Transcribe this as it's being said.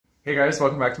Hey guys,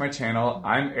 welcome back to my channel.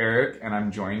 I'm Eric and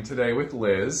I'm joined today with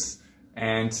Liz,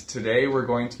 and today we're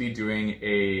going to be doing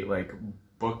a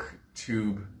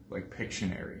Booktube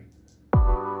Pictionary.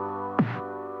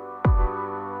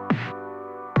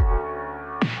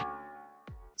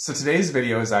 So today's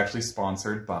video is actually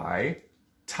sponsored by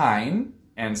TIJN,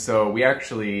 and so we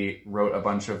actually wrote a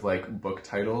bunch of book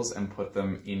titles and put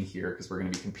them in here because we're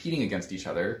going to be competing against each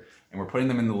other, and we're putting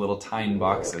them in the little TIJN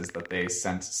boxes that they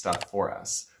sent stuff for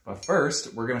us. But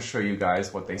first, we're going to show you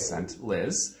guys what they sent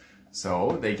Liz.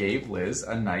 So they gave Liz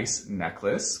a nice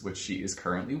necklace, which she is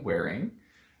currently wearing.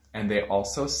 And they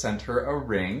also sent her a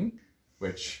ring,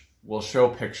 which we'll show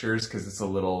pictures because it's a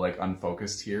little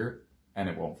unfocused here and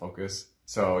it won't focus.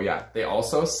 So yeah, they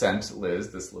also sent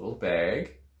Liz this little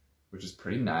bag, which is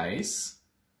pretty nice.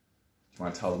 Do you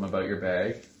want to tell them about your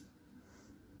bag?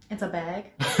 It's a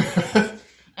bag.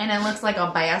 And it looks like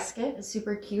a basket. It's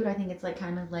super cute. I think it's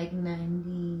kind of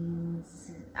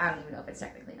 90s. I don't even know if it's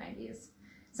technically 90s.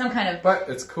 Some kind of... But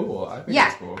it's cool. I think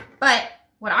it's cool. But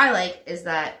what I like is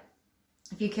that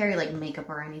if you carry makeup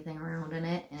or anything around in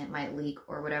it and it might leak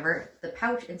or whatever, the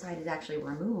pouch inside is actually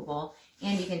removable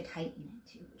and you can tighten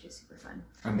it too, which is super fun.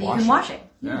 And you can wash it.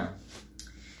 Yeah.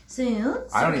 So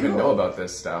I don't even know about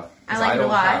this stuff. I like it a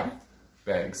lot. Have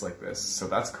bags like this, so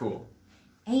that's cool.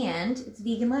 And it's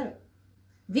vegan letter.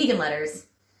 Vegan letters.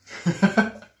 It's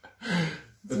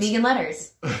vegan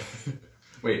letters.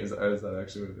 Wait, is that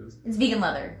actually what it is? It's vegan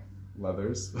leather.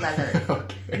 Leathers? Leather.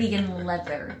 Okay. Vegan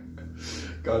leather.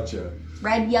 Gotcha.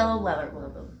 Red, yellow, leather.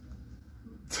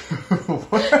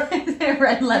 What?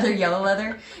 Red leather, yellow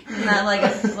leather. Isn't that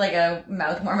like a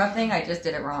mouth warm-up thing? I just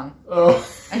did it wrong. Oh.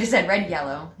 I just said red,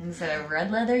 yellow instead of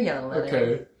red leather, yellow leather.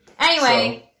 Okay.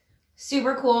 Anyway,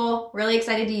 super cool. Really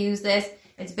excited to use this.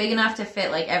 It's big enough to fit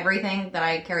everything that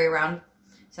I carry around.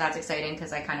 So that's exciting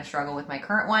because I kind of struggle with my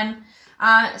current one.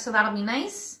 So that'll be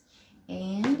nice.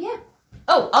 And yeah.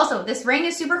 Oh, also this ring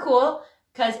is super cool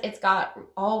because it's got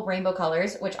all rainbow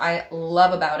colors, which I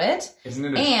love about it. Isn't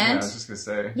it? And I was just gonna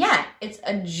say. Yeah, it's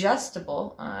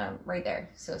adjustable right there.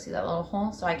 So see that little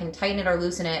hole? So I can tighten it or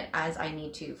loosen it as I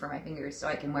need to for my fingers. So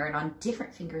I can wear it on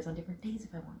different fingers on different days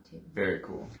if I want to. Very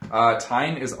cool.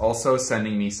 TIJN is also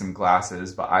sending me some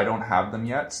glasses, but I don't have them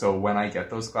yet. So when I get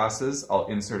those glasses, I'll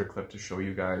insert a clip to show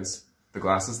you guys the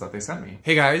glasses that they sent me.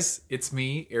 Hey guys, it's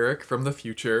me, Eric from the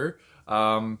future.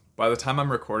 By the time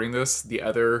I'm recording this, the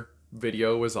other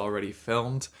video was already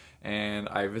filmed and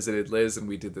I visited Liz and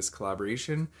we did this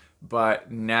collaboration. But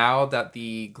now that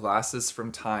the glasses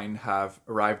from TIJN have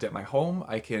arrived at my home,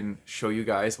 I can show you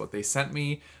guys what they sent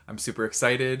me. I'm super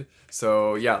excited.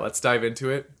 So yeah, let's dive into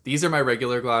it. These are my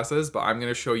regular glasses, but I'm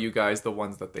gonna show you guys the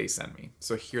ones that they sent me.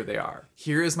 So here they are.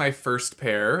 Here is my first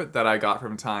pair that I got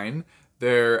from TIJN.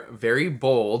 They're very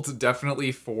bold,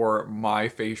 definitely for my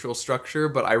facial structure,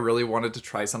 but I really wanted to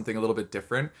try something a little bit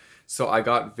different. So I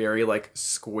got very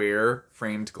square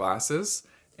framed glasses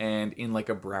and in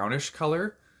a brownish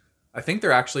color. I think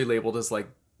they're actually labeled as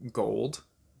gold,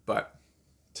 but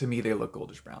to me they look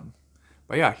goldish brown.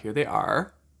 But yeah, here they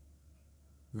are.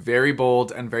 Very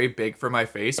bold and very big for my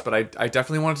face, but I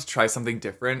definitely wanted to try something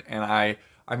different and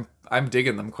I'm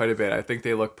digging them quite a bit. I think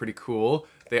they look pretty cool.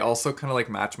 They also kind of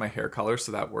match my hair color,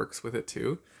 so that works with it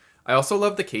too. I also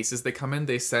love the cases they come in.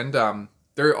 They send,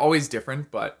 they're always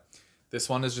different, but this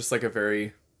one is just a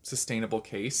very sustainable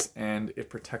case and it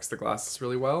protects the glasses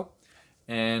really well.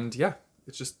 And yeah,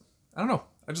 it's just, I don't know.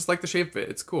 I just like the shape of it.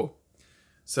 It's cool.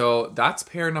 So that's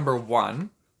pair number one.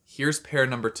 Here's pair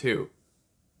number two.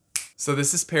 So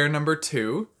this is pair number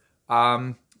two.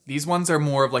 These ones are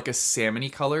more of a salmony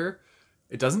color.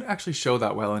 It doesn't actually show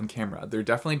that well in camera. They're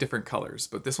definitely different colors,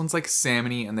 but this one's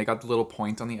salmony and they got the little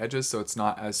point on the edges, so it's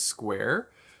not as square.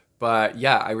 But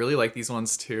yeah, I really like these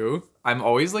ones too. I'm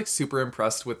always super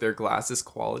impressed with their glasses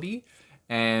quality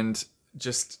and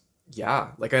just,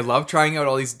 yeah, I love trying out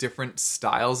all these different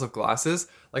styles of glasses.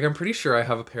 I'm pretty sure I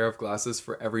have a pair of glasses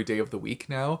for every day of the week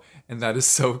now, and that is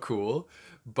so cool.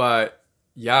 But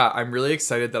yeah, I'm really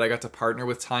excited that I got to partner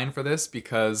with TIJN for this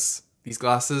because these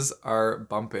glasses are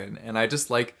bumpin', and I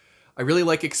really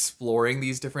like exploring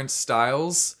these different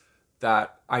styles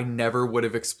that I never would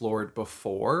have explored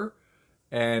before.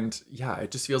 And yeah,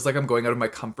 it just feels like I'm going out of my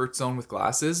comfort zone with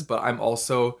glasses, but I'm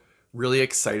also really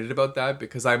excited about that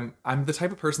because I'm the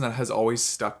type of person that has always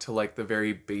stuck to the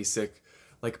very basic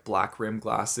black rim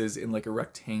glasses in a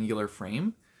rectangular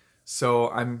frame. So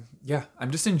I'm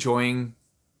just enjoying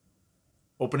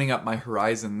opening up my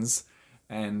horizons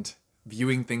and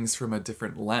viewing things from a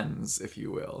different lens, if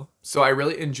you will. So I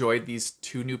really enjoyed these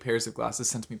two new pairs of glasses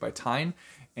sent to me by TIJN,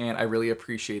 and I really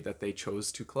appreciate that they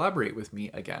chose to collaborate with me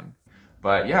again.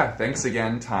 But yeah, thanks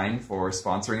again, TIJN, for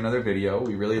sponsoring another video.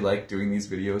 We really like doing these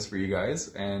videos for you guys.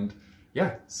 And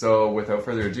yeah, so without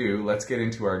further ado, let's get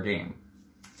into our game.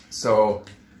 So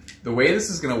the way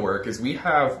this is going to work is we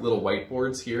have little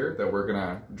whiteboards here that we're going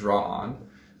to draw on.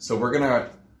 So we're going to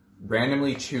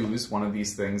randomly choose one of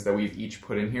these things that we've each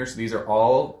put in here. So these are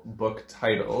all book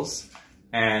titles.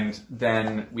 And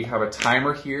then we have a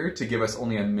timer here to give us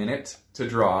only a minute to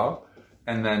draw.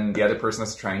 And then the other person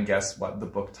has to try and guess what the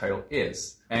book title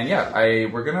is. And yeah,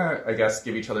 we're gonna, I guess,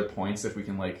 give each other points if we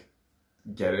can like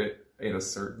get it in a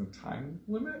certain time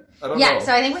limit. I don't know. Yeah,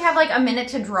 so I think we have like a minute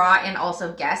to draw and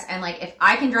also guess. And like if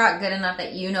I can draw it good enough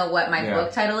that you know what my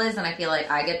book title is, then I feel like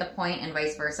I get the point and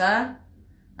vice versa.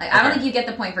 Like I don't think you get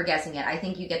the point for guessing it. I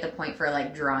think you get the point for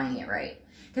like drawing it right.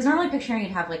 Because normally Pictionary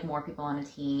you'd have like more people on a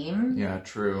team. Yeah,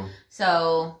 true.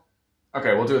 So.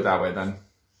 Okay, we'll do it that way then.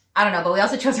 I don't know, but we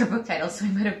also chose our book titles, so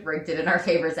we might have rigged it in our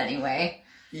favors anyway.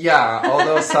 Yeah,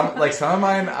 although some of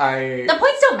mine The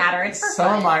points don't matter, it's for fun.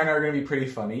 Some of mine are gonna be pretty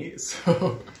funny,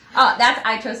 so. Oh,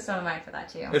 I chose some of mine for that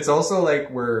too. It's also like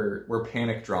we're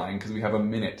panic drawing because we have a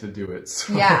minute to do it,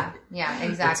 so. Yeah,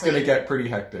 exactly. It's gonna get pretty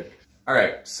hectic.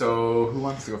 Alright, so who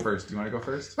wants to go first? Do you want to go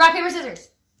first? Rock, paper, scissors.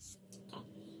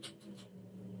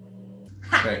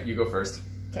 Okay, you go first.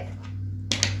 Okay.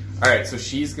 Alright, so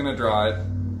she's gonna draw it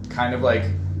kind of like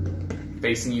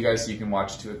facing you guys so you can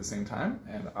watch two at the same time,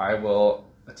 and I will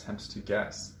attempt to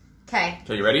guess. Okay.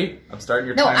 Okay, you ready? I'm starting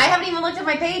your time. time. No, I haven't even looked at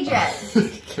my page yet.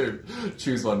 Okay,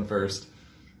 choose one first.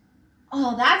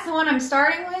 Oh, that's the one I'm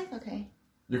starting with? Okay.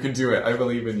 You can do it. I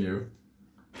believe in you.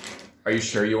 Are you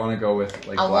sure you want to go with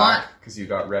like black? Because you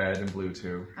got red and blue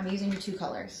too. I'm using your two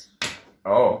colors.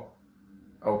 Oh.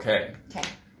 Okay. Okay.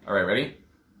 Alright, ready?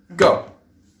 Go!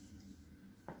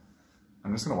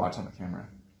 I'm just gonna watch on the camera.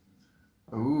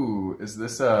 Ooh, is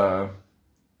this a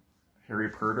Harry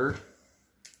Potter?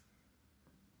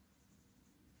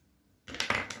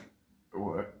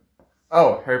 What?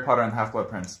 Oh, Harry Potter and the Half-Blood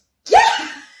Prince. Yeah!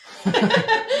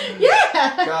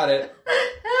 Yeah! Got it.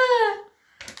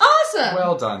 Awesome!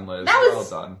 Well done, Liz. That was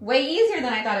well done. Way easier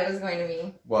than I thought it was going to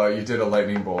be. Well, you did a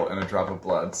lightning bolt and a drop of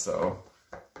blood, so...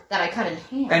 That I cut in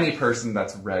half. Any person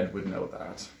that's red would know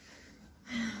that.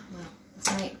 Well,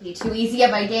 this might be too easy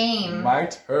of a game. My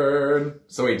turn.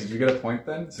 So wait, did you get a point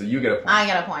then? So you get a point. I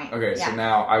get a point. Okay, so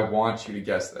now I want you to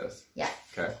guess this. Yeah.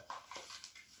 Okay.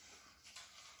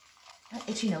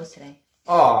 Itchy nose today.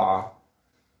 Aw.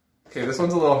 Okay, this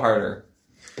one's a little harder.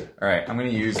 Alright, I'm going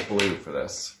to use blue for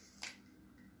this.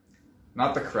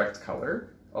 Not the correct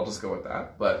color. I'll just go with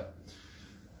that, but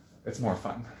it's more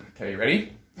fun. Okay, you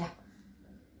ready? Yeah.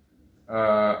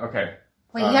 Okay.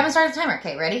 Wait, you haven't started the timer.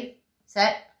 Okay, ready?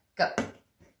 Set, go.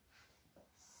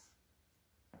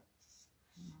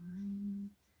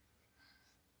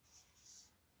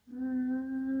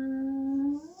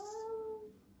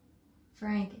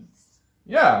 Frankenstein.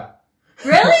 Yeah.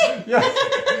 Really? Yeah.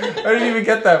 I didn't even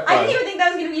get that far. I didn't even think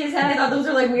that was going to be his head. I thought those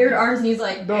were like weird arms and he's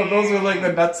like... No, those were like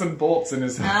the nuts and bolts in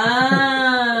his head.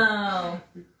 Oh.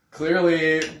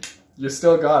 Clearly, you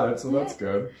still got it, so that's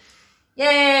good.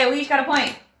 Yay, we each got a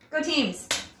point. Go teams.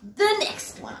 The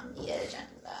next one on the agenda.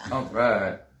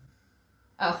 Alright.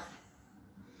 Oh.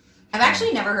 I've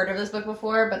actually never heard of this book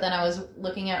before, but then I was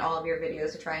looking at all of your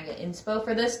videos to try and get inspo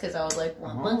for this, because I was like,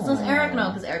 well, what does Eric know?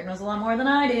 Because Eric knows a lot more than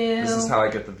I do. This is how I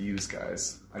get the views,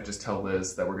 guys. I just tell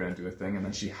Liz that we're going to do a thing, and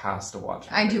then she has to watch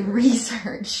it. I do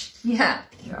research. Yeah.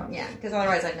 Yeah. Yeah, because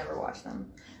otherwise I'd never watch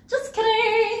them. Just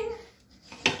kidding.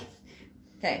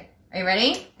 Okay, are you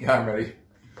ready? Yeah, I'm ready.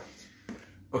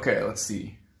 Okay, let's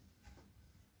see.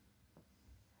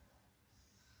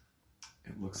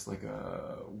 It looks like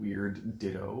a weird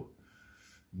ditto.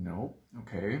 Nope.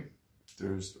 Okay.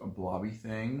 There's a blobby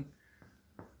thing.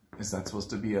 Is that supposed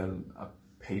to be a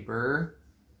paper?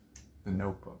 The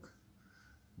Notebook.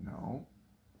 No.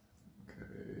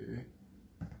 Okay.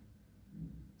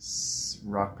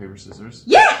 Rock, paper, scissors.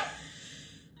 Yeah!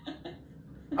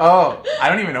 Oh, I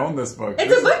don't even own this book.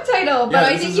 It's a book title, but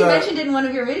I think you mentioned it in one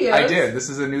of your videos. I did. This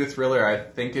is a new thriller. I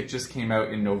think it just came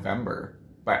out in November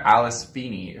by Alice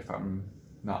Feeney, if I'm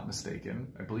not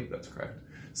mistaken. I believe that's correct.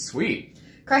 Sweet.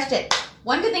 Crushed it.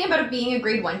 One good thing about being a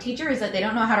grade 1 teacher is that they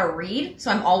don't know how to read,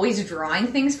 so I'm always drawing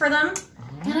things for them.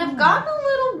 And I've gotten a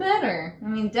little better. I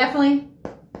mean, definitely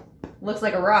looks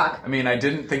like a rock. I mean, I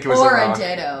didn't think it was or a rock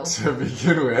ditto to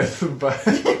begin with, but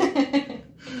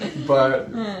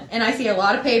and I see a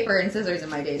lot of paper and scissors in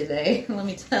my day-to-day, let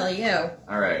me tell you.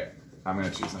 All right, I'm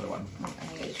going to choose another one. I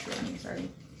think I just drew one, sorry.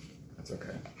 That's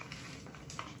okay.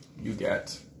 You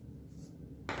get...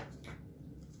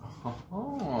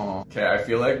 Oh. Okay, I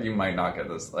feel like you might not get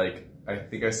this. Like, I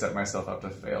think I set myself up to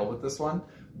fail with this one,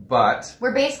 But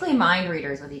we're basically mind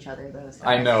readers with each other, though. So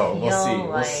I know. We'll see. like...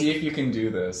 We'll see if you can do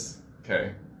this.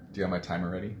 Okay. Do you have my timer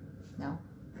ready? No.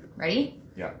 Ready?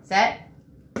 Yeah. Set.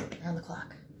 On the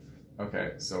clock.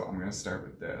 Okay, so I'm gonna start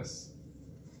with this.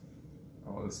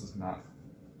 Oh, this is not.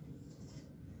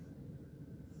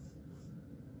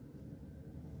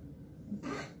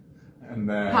 And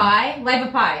then Pie? Life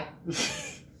of Pi.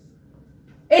 Is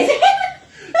it?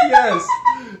 Yes,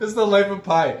 it's the Life of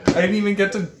Pi. I didn't even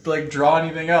get to like draw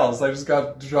anything else. I just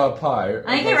got to draw a pie.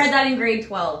 I think I read that in grade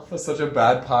 12. That's such a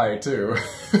bad pie too.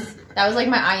 That was like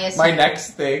my ISU. My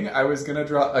next thing, I was gonna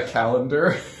draw a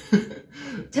calendar.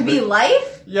 To be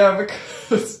life? Yeah,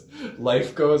 because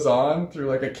life goes on through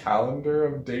like a calendar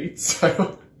of dates.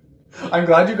 I'm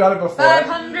glad you got it before.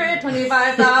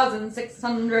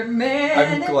 525,600 minutes.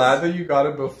 I'm glad that you got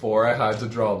it before I had to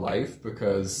draw life,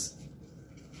 because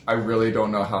I really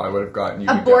don't know how I would have gotten you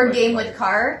a to board get, game like, with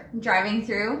car driving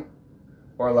through.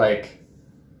 Or like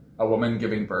a woman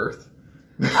giving birth.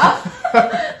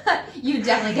 You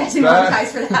definitely get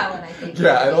demonetized for that one, I think.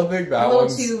 Yeah, I don't think that a little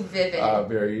one's too vivid.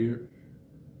 Very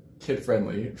kid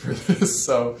friendly for this.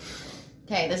 So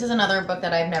okay, this is another book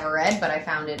that I've never read, but I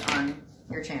found it on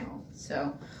your channel.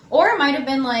 So, or it might have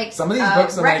been like some of these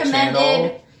books on my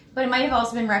channel, but it might have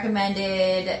also been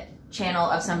recommended channel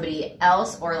of somebody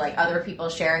else, or like other people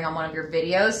sharing on one of your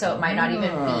videos. So it might not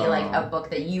even be like a book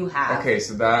that you have. Okay,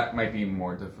 so that might be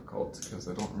more difficult because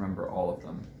I don't remember all of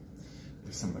them.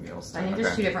 If somebody else did. I think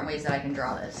there's two different ways that I can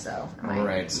draw this. So all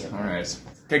right.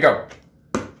 Okay, go.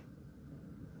 Oh.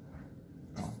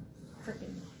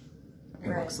 Freaking. It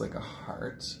looks like a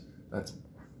heart that's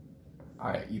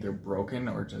either broken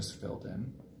or just filled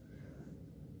in.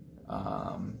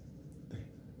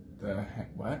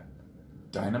 What?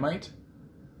 Dynamite?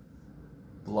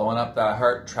 Blowing up that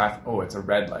heart. Oh, it's a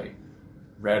red light.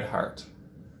 Red heart.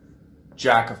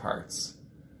 Jack of hearts.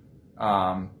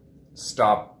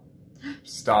 Stop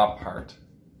heart.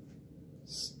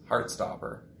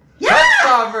 Heartstopper. Yeah!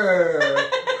 Heartstopper!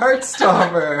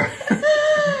 Heartstopper!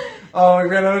 Oh, we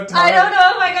ran out of time. I don't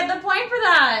know if I got the point for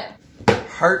that.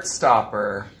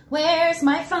 Heartstopper. Where's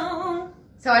my phone?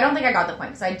 So I don't think I got the point,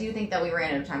 because I do think that we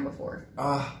ran out of time before.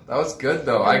 That was good,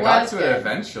 though. I got to it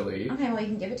eventually. Okay, well, you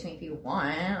can give it to me if you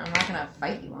want. I'm not going to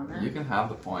fight you on that. You can have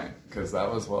the point, because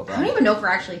that was well done. I don't even know if we're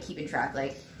actually keeping track.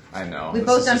 Like, I know. We've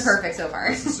both done perfect so far.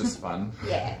 This is just fun.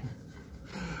 Yeah.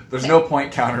 There's no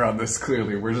point counter on this,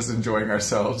 clearly. We're just enjoying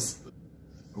ourselves.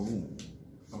 Ooh.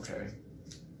 Okay.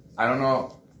 I don't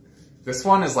know. This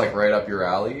one is like right up your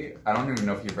alley. I don't even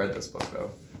know if you've read this book, though.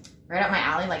 Right up my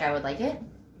alley, like I would like it?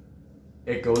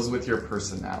 It goes with your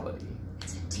personality.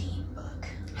 It's a teen book.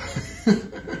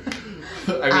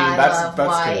 I mean, that's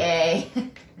YA.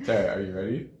 good. Okay, are you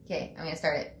ready? Okay, I'm gonna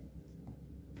start it.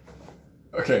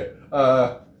 Okay,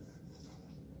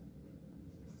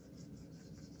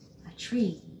 A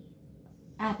tree.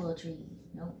 Apple tree.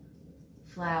 Nope.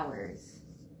 Flowers.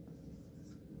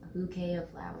 A bouquet of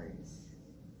flowers.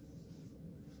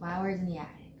 Flowers in the attic.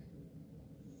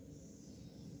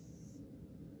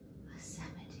 A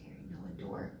cemetery. No, a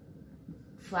door.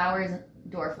 Flowers.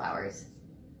 Door flowers.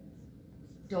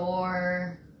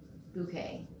 Door.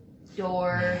 Bouquet.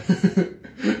 Door.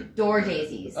 Door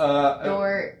daisies.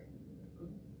 Door.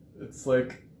 It's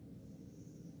like...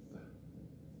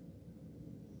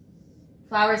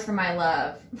 Flowers for my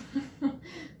love.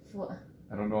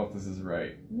 I don't know if this is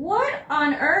right. What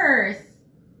on earth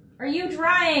are you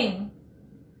drawing?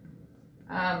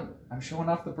 I'm showing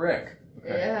off the brick.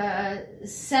 Okay.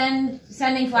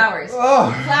 Sending flowers.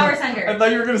 Oh! Flower sender. I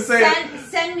thought you were gonna say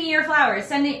Send me your flowers.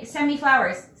 Send me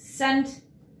flowers. Send.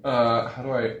 How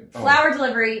do I? Oh. Flower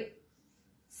delivery.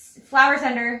 Flower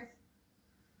sender.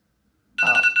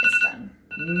 Oh, it's done.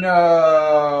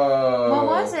 No. What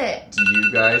was it? Do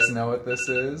you guys know what this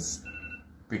is?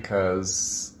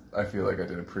 Because I feel like I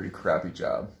did a pretty crappy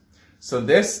job. So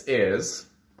this is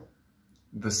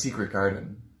The Secret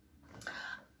Garden.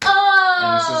 Oh!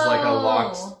 And this is like a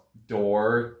locked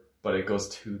door, but it goes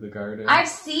to the garden. I've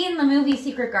seen the movie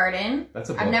Secret Garden.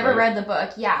 That's a book, I've never right? read the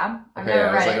book. Yeah, I've Okay, never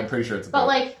I was read like, it. I'm pretty sure it's a but book.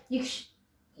 like you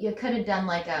could have done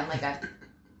like a.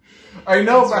 I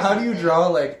know, but how do you draw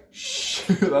like shh?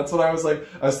 That's what I was like.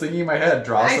 I was thinking in my head,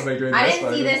 draw something during this. I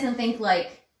didn't see this and think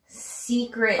like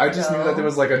secret. I just knew that there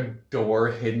was like a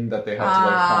door hidden that they had to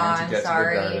like find to get to the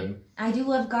garden. I do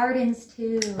love gardens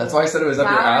too. That's why I said it was up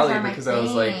your Flowers alley, are my because I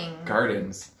was like,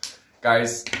 gardens.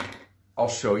 Guys, I'll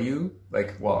show you,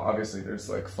 like, well, obviously there's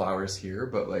like flowers here,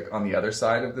 but like on the other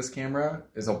side of this camera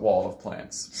is a wall of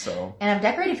plants, so. And I'm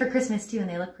decorated for Christmas too, and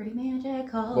they look pretty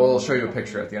magical. Well, I'll show you a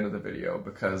picture at the end of the video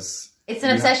because it's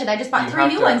an obsession. I just bought 3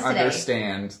 new ones today. You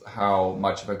understand how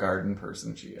much of a garden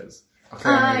person she is. Okay,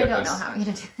 I don't know how I'm gonna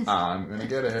do this. I'm gonna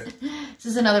get it. This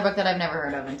is another book that I've never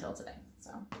heard of until today,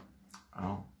 so.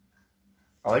 Oh.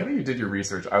 I like that you did your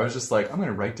research. I was just like, I'm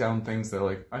gonna write down things that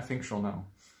like, I think she'll know.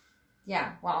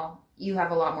 Yeah, well, you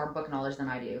have a lot more book knowledge than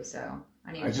I do, so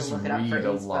I need to look it up for I just read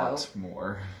a inspo. lot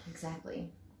more.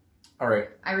 Exactly. All right.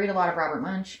 I read a lot of Robert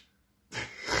Munch.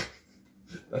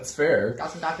 That's fair.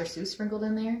 Got some Dr. Seuss sprinkled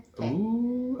in there. Okay.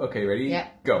 Ooh. Okay, ready?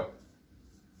 Yep. Go.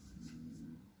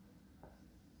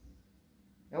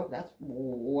 Oh,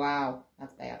 wow.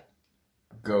 That's bad.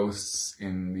 Ghosts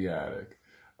in the attic.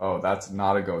 Oh, that's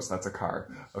not a ghost. That's a car.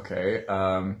 Okay.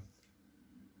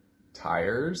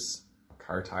 Tires.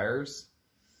 Car tires.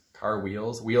 Car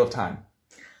wheels. Wheel of time.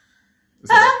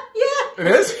 Yeah. It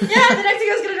is? Yeah, the next thing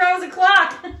I was going to draw was a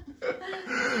clock.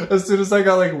 As soon as I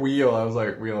got like wheel, I was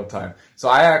like, Wheel of Time. So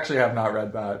I actually have not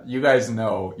read that. You guys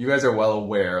know, you guys are well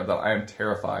aware that I am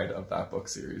terrified of that book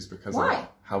series because of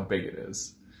how big it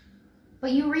is.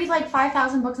 But you read like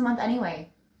 5,000 books a month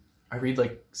anyway. I read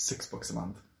like 6 books a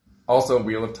month. Also,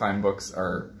 Wheel of Time books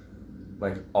are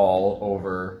like all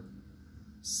over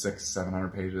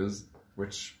 600-700 pages,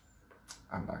 which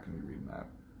I'm not going to be reading that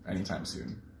anytime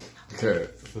soon. Okay,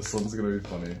 this one's going to be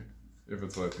funny. If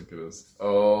it's what I think it is.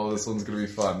 Oh, this one's going to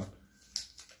be fun.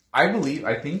 I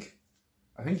think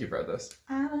you've read this.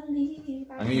 I'm going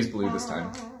to use blue this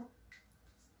time.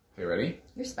 Okay, ready?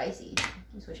 You're spicy.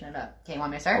 Keep switching it up. Okay, you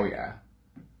want me to start? Oh, yeah.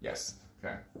 Yes.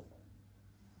 Okay.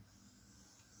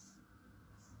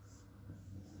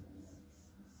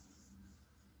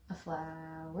 A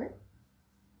flower.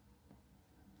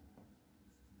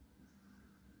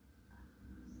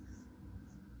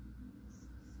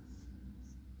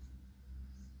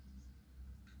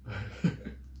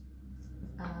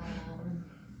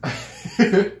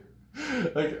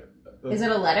 Like, is it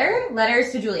a letter?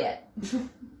 Letters to Juliet.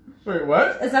 Wait,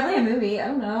 what? It's definitely a movie. I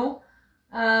don't know.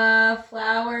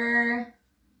 Flower.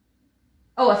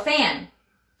 Oh, a fan.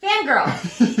 Fangirl.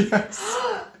 Yes.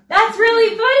 That's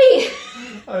really funny.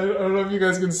 I don't know if you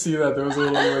guys can see that. There was a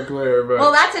little bit of glare, but...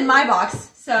 Well, that's in my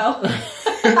box, so...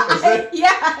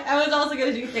 yeah, I was also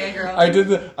going to do Fangirl. I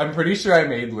did I'm pretty sure I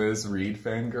made Liz read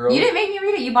Fangirl. You didn't make me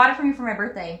read it. You bought it for me for my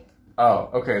birthday. Oh,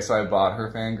 okay, so I bought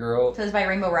her Fangirl. So it's by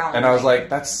Rainbow Rowell. And I was like,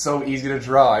 that's so easy to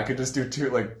draw. I could just do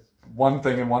one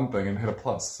thing and hit a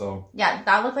plus, so... Yeah,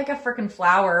 that looked like a freaking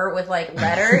flower with, like,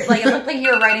 letters. Like, it looked like you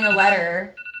were writing a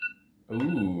letter.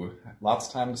 Ooh, lots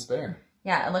of time to spare.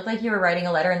 Yeah, it looked like you were writing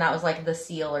a letter and that was, like, the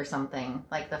seal or something.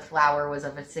 Like, the flower was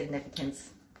of a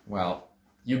significance. Well,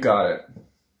 you got it.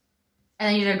 And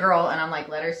then you did a girl, and I'm like,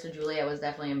 Letters to Juliet was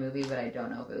definitely a movie, but I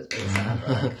don't know if it was based on a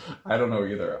book. I don't know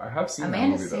either. I have seen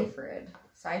Amanda that movie, though.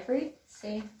 Seyfried.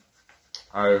 Seyfried?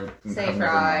 I've never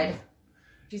known.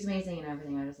 She's amazing in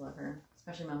everything. I just love her.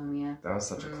 Especially Mamma Mia. That was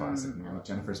such a classic movie.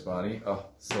 Jennifer's Body. Oh,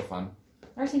 so fun.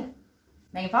 Never seen it.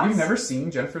 Megan Fox? You've never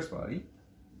seen Jennifer's Body?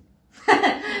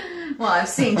 Well, I've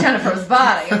seen Jennifer's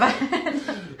Body,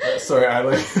 but... Sorry,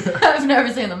 I've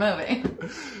never seen the movie.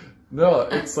 No,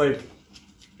 it's like...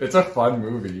 It's a fun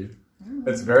movie.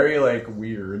 It's very, like,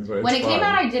 weird, but it's When it fun. came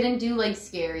out, I didn't do, like,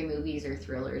 scary movies or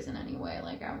thrillers in any way.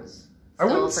 Like, I was I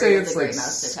wouldn't say it's, like,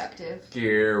 Mouse Detective.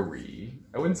 scary.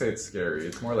 I wouldn't say it's scary.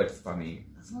 It's more, like, funny.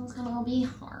 This one's gonna be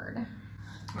hard.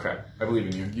 Okay, I believe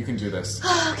in you. You can do this.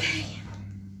 Okay.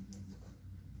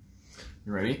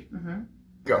 You ready? Mm-hmm.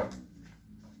 Go.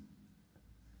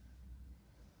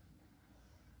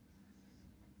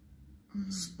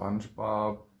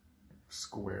 SpongeBob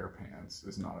SquarePants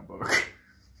is not a book.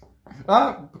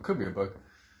 It could be a book.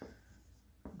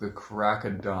 The Crack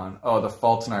of Dawn. Oh, The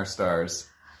Fault in Our Stars.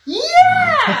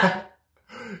 Yeah!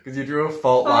 Because you drew a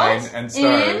fault line and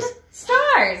stars.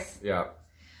 Stars. Yeah.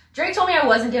 Drake told me I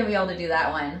wasn't going to be able to do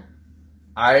that one.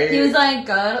 He was like,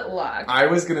 good luck. I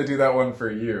was going to do that one for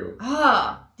you.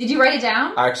 Oh. Did you write it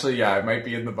down? Actually, yeah, it might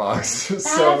be in the box.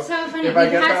 That's so funny. We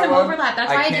had some overlap.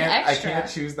 That's why I did extra. I can't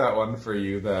choose that one for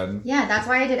you then. Yeah, that's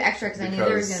why I did extra, because I knew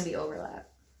there was going to be overlap.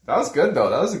 That was good, though.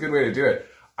 That was a good way to do it.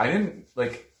 I didn't,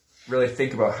 really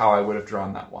think about how I would have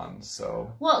drawn that one,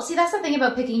 so... Well, see, that's the thing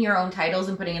about picking your own titles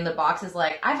and putting in the boxes.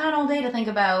 Like, I've had all day to think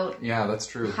about... Yeah, that's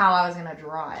true. ...how I was going to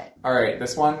draw it. All right,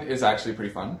 this one is actually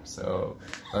pretty fun, so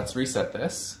let's reset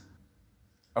this.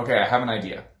 Okay, I have an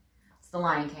idea. It's The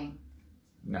Lion King.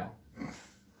 No.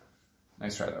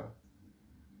 Nice try, though.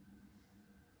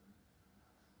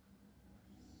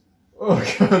 Oh,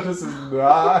 God, this is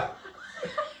not...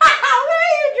 What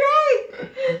are you drawing?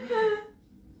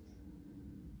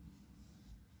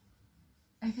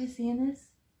 Are you guys seeing this?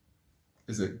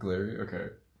 Is it glary? Okay.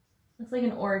 Looks like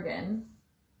an organ.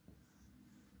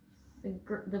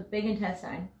 The big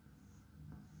intestine.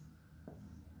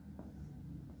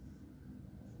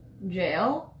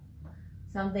 Jail?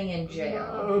 Something in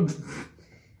jail.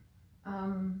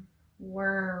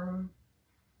 Worm.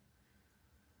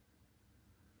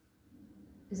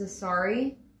 Is it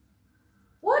sorry?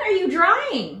 What are you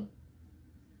drawing?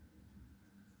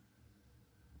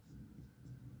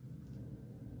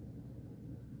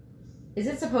 Is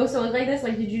it supposed to look like this?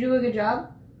 Like, did you do a good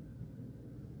job?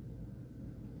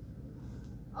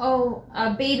 Oh,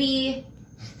 baby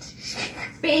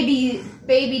date,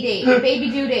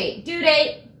 baby due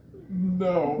date.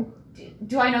 No.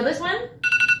 Do I know this one?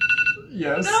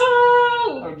 Yes.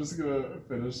 No! I'm just gonna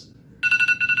finish.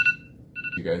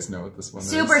 You guys know what this one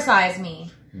is? Supersize Me.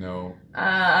 No.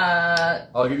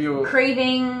 I'll give you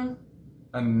Craving.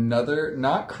 another,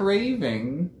 not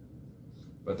craving,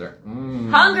 but they're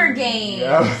Hunger Games.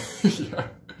 Yeah. Yeah.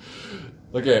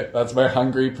 Okay, that's my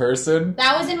hungry person.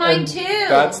 That was in mine And too.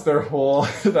 That's their whole,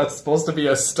 that's supposed to be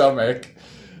a stomach.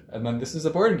 And then this is a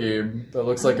board game that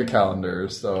looks like a calendar,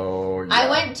 so yeah. I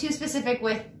went too specific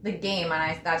with the game,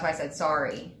 and that's why I said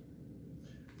sorry.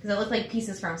 Because it looked like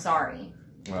pieces from Sorry.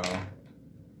 Well,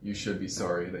 you should be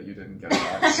sorry that you didn't get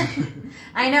that.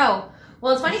 I know.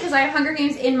 Well, it's funny because I have Hunger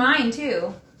Games in mine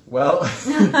too. Well,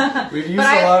 we've used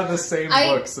a lot of the same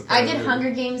books. I did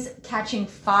Hunger Games Catching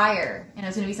Fire, and it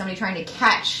was going to be somebody trying to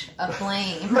catch a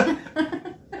flame.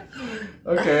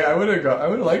 Okay, I would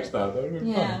have liked that. That would have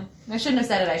been fun. I shouldn't have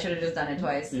said it. I should have just done it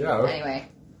twice. Yeah. Anyway.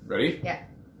 Ready? Yeah.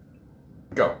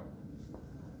 Go.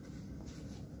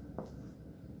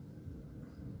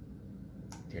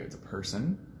 Okay, it's a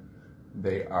person.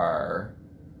 They are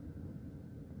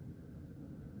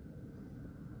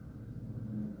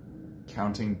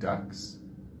counting ducks.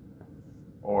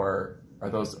 Or are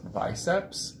those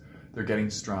biceps? They're getting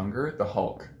stronger. The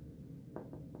Hulk.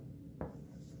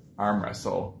 Arm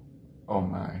wrestle. Oh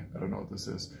my, I don't know what this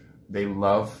is. They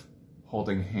love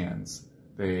holding hands.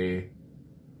 They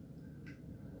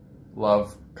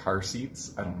love car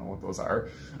seats. I don't know what those are.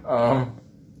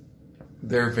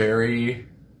 They're very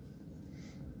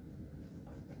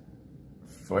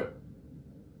foot.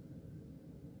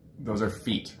 Those are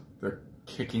feet. They're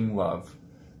kicking love.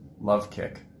 Love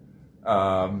kick.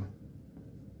 Booting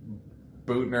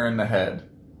her in the head.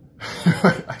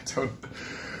 I don't...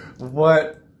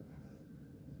 What?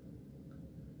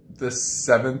 The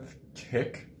seventh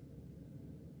kick?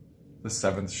 The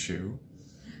seventh shoe?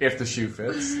 If the shoe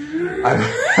fits?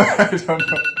 I don't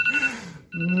know.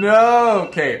 No!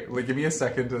 Okay, give me a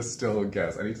second to still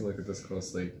guess. I need to look at this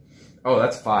closely. Oh,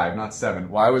 that's 5, not 7.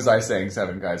 Why was I saying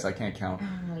 7, guys? I can't count.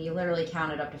 Oh, you literally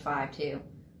counted up to 5, too.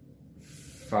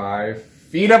 5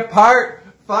 feet apart!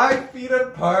 5 feet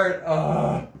apart!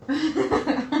 Ugh.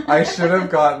 I should have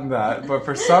gotten that, but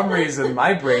for some reason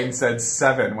my brain said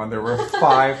 7 when there were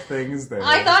 5 things there.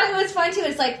 I thought it was fun too.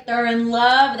 It's like they're in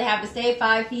love, they have to stay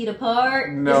 5 feet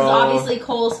apart. No. This is obviously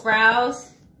Cole Sprouse.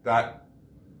 That...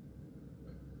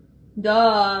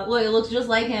 Duh. Look, it looks just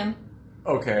like him.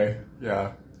 Okay,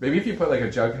 yeah. Maybe if you put like a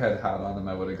Jughead hat on him,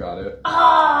 I would have got it.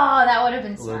 Oh, that would have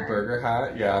been smart. A little burger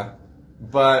hat, yeah.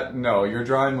 But no, your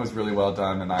drawing was really well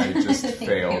done, and I just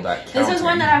failed at counting. This was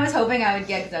one that I was hoping I would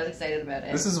get because I was excited about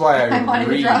it. This is why I wanted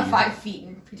read. to draw 5 feet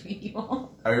in between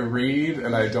people. I read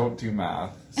and I don't do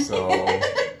math, so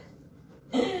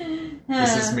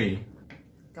this is me.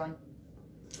 Going.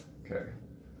 Okay.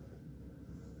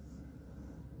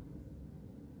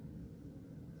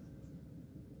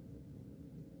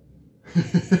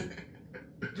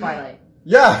 Twilight.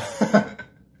 Yeah!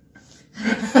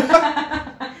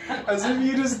 As if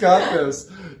you just got this.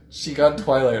 She got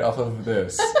Twilight off of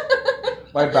this.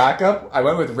 My backup, I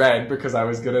went with red because I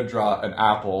was gonna draw an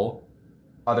apple.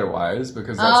 Otherwise,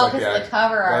 because that's the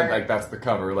cover art. Like that's the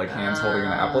cover, like hands holding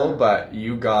an apple. But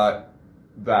you got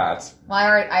that.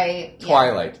 Well,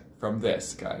 Twilight from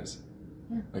this, guys.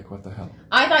 Yeah. Like what the hell?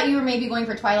 I thought you were maybe going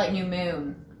for Twilight New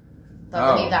Moon.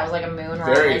 Maybe that was like a moon.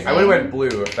 Very. I would have went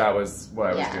blue if that was what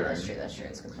I was doing. Yeah, that's true. That's true.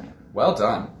 It's a good point. Well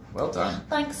done. Well done.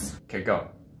 Thanks. Okay, go.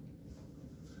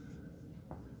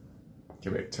 Okay,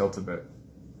 wait. Tilt a bit.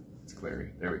 It's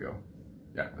glary. There we go.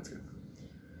 Yeah, that's good.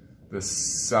 The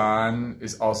sun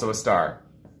is also a star.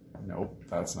 Nope,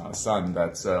 that's not a sun.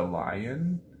 That's a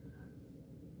lion.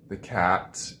 The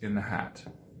cat in the hat.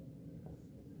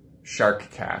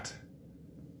 Shark cat.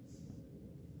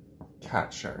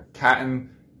 Cat shark. Cat in...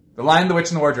 The Lion, the Witch,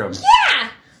 and the Wardrobe. Yeah!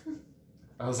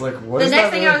 I was like, what is that? The that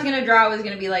next thing I was going to draw was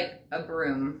going to be like a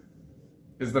broom.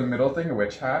 Is the middle thing a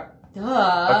witch hat?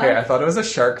 Duh. Okay, I thought it was a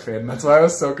shark fin. That's why I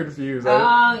was so confused.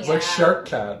 It's like Shark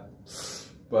Cat.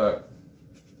 But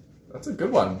that's a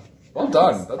good one. Well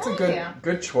done. That's a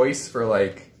good choice for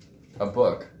like a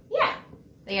book. Yeah.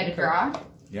 They had to draw.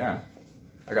 Yeah.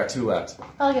 I got 2 left. I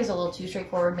felt like it was a little too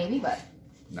straightforward maybe, but.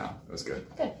 No, it was good.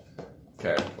 Good.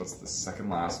 Okay, what's the second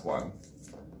last one?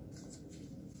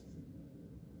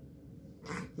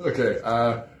 Okay,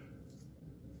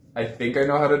 I think I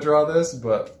know how to draw this,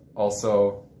 but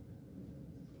also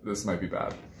this might be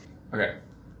bad. Okay.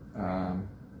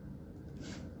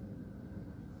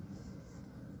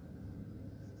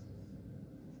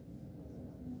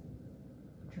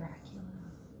 Dracula.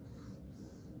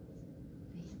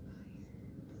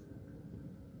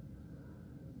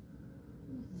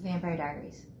 Vampire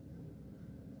Diaries.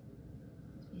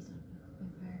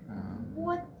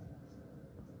 What?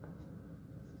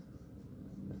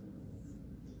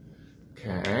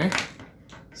 Okay.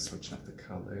 Switching up the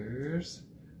colors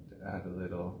to add a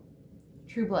little.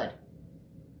 True Blood.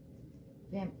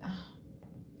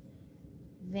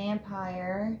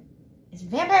 Vampire. It's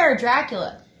Vampire or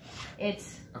Dracula.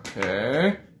 It's.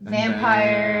 Okay.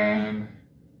 Vampire.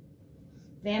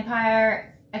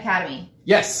 Vampire Academy.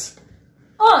 Yes!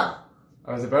 Oh!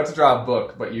 I was about to draw a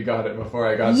book, but you got it before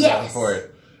I got to that before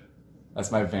it. That's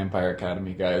my Vampire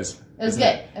Academy, guys. It was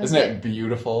good. Isn't it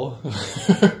beautiful?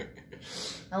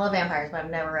 I love vampires, but I've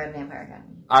never read Vampire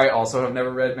Academy. I also have never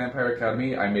read Vampire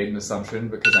Academy. I made an assumption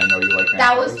because I know you like vampires.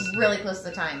 That was really close to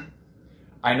the time.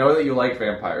 I know that you like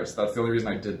vampires. That's the only reason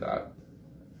I did that.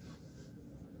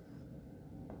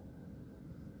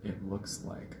 It looks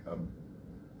like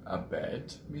a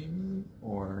bed, maybe?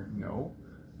 Or no?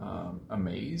 A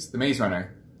maze? The Maze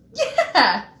Runner.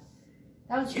 Yeah!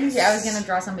 That was easy. I was going to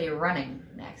draw somebody running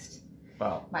next.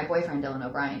 Wow. My boyfriend, Dylan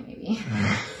O'Brien, maybe.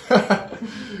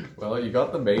 Well, you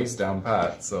got the maze down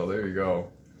pat, so there you go.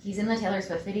 He's in the Taylor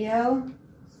Swift video.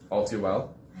 All too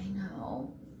well. I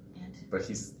know. And But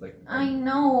he's like... I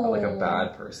know. Like a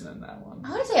bad person in that one.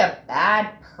 I wouldn't say a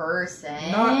bad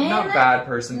person. Not bad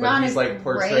person, but Not he's like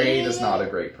portrayed as not a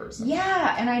great person.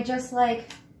 Yeah, and I just like...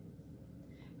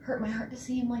 hurt my heart to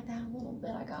see him like that a little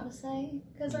bit, I gotta say.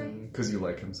 Because you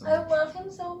like him so I much. love him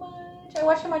so much. I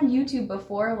watched him on YouTube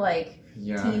before, like,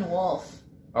 Teen Wolf.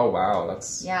 Oh, wow,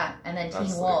 that's... Yeah, and then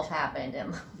Teen Wolf happened,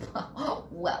 and,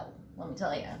 well, let me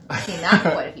tell you, I've seen that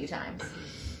quite a few times.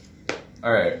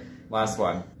 All right, last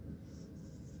one.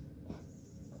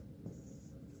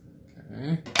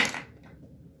 Okay.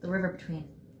 The River Between.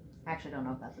 I actually don't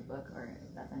know if that's a book or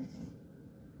if that's anything.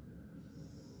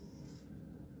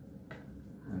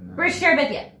 British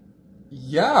Terabithia.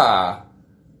 Yeah.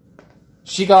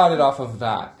 She got it off of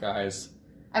that, guys.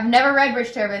 I've never read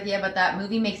British Terabithia, but that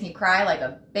movie makes me cry like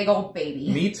a big old baby.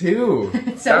 Me too.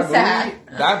 It's so sad.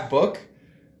 That book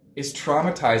is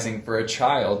traumatizing for a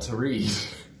child to read.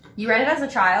 You read it as a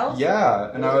child? Yeah,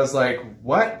 and I was like,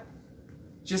 what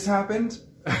just happened?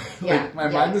 Like, my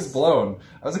mind was blown.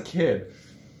 I was a kid.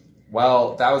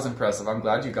 Well, that was impressive. I'm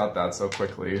glad you got that so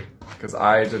quickly, because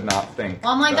I did not think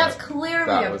well, I'm like, that's clearly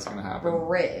that was going to happen.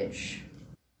 Bridge.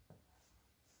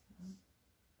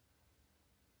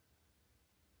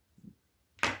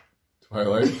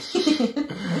 Twilight.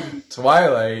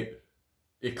 Twilight.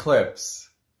 Eclipse.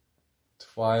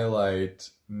 Twilight.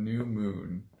 New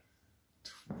moon.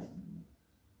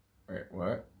 Wait,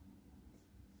 what?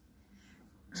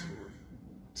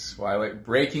 Twilight.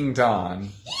 Breaking Dawn.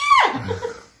 Yeah!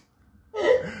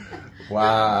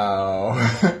 Wow.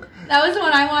 That was the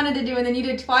one I wanted to do, and then you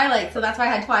did Twilight, so that's why I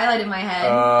had Twilight in my head.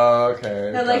 Oh,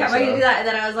 okay. I was like, how am I going to do that? And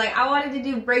then I was like, I wanted to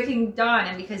do Breaking Dawn,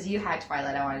 and because you had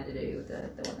Twilight, I wanted to do the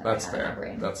one that that's I had in my fair.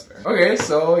 brain. That's fair. Okay,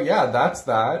 so yeah, that's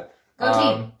that. Go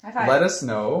team. High five. Let us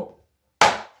know.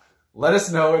 Let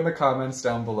us know in the comments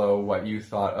down below what you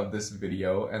thought of this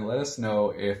video, and let us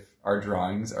know if our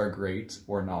drawings are great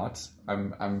or not.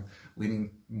 I'm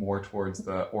leaning more towards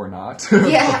the or not.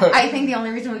 Yeah, I think the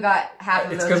only reason we got half of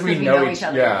those is because we know each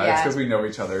other. Yeah, it's because we know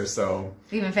each other, so...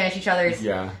 We even finish each other's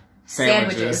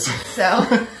sandwiches.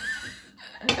 So...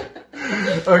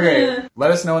 Okay,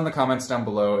 let us know in the comments down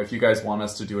below if you guys want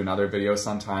us to do another video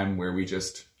sometime where we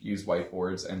just use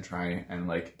whiteboards and try and,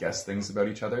 like, guess things about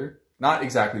each other. Not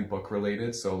exactly book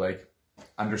related, so, like,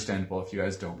 understandable if you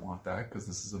guys don't want that, because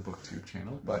this is a booktube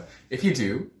channel, but if you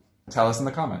do, tell us in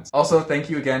the comments. Also, thank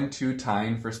you again to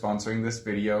TIJN for sponsoring this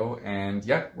video, and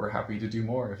yeah, we're happy to do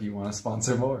more if you want to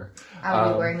sponsor more. I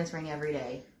would be wearing this ring every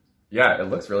day. Yeah, it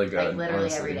looks really good. Like, literally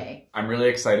honestly. every day. I'm really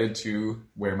excited to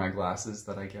wear my glasses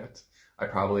that I get. I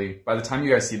probably, by the time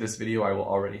you guys see this video, I will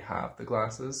already have the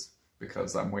glasses,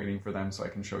 because I'm waiting for them so I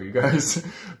can show you guys.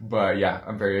 But yeah,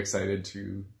 I'm very excited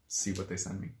to see what they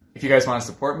send me. If you guys want to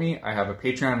support me, I have a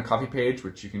Patreon and Coffee page,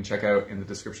 which you can check out in the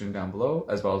description down below,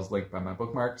 as well as linked by my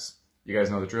bookmarks. You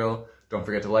guys know the drill. Don't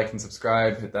forget to like and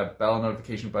subscribe. Hit that bell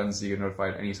notification button so you get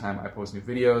notified anytime I post new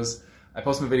videos. I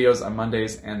post my videos on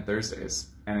Mondays and Thursdays.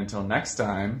 And until next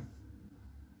time...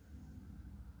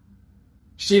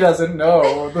 She doesn't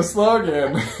know the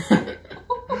slogan.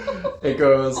 It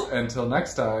goes, until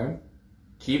next time,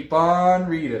 keep on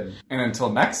reading. And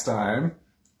until next time...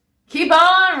 Keep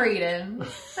on reading.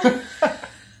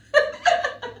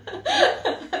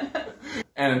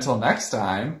 And until next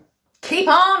time... Keep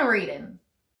on reading.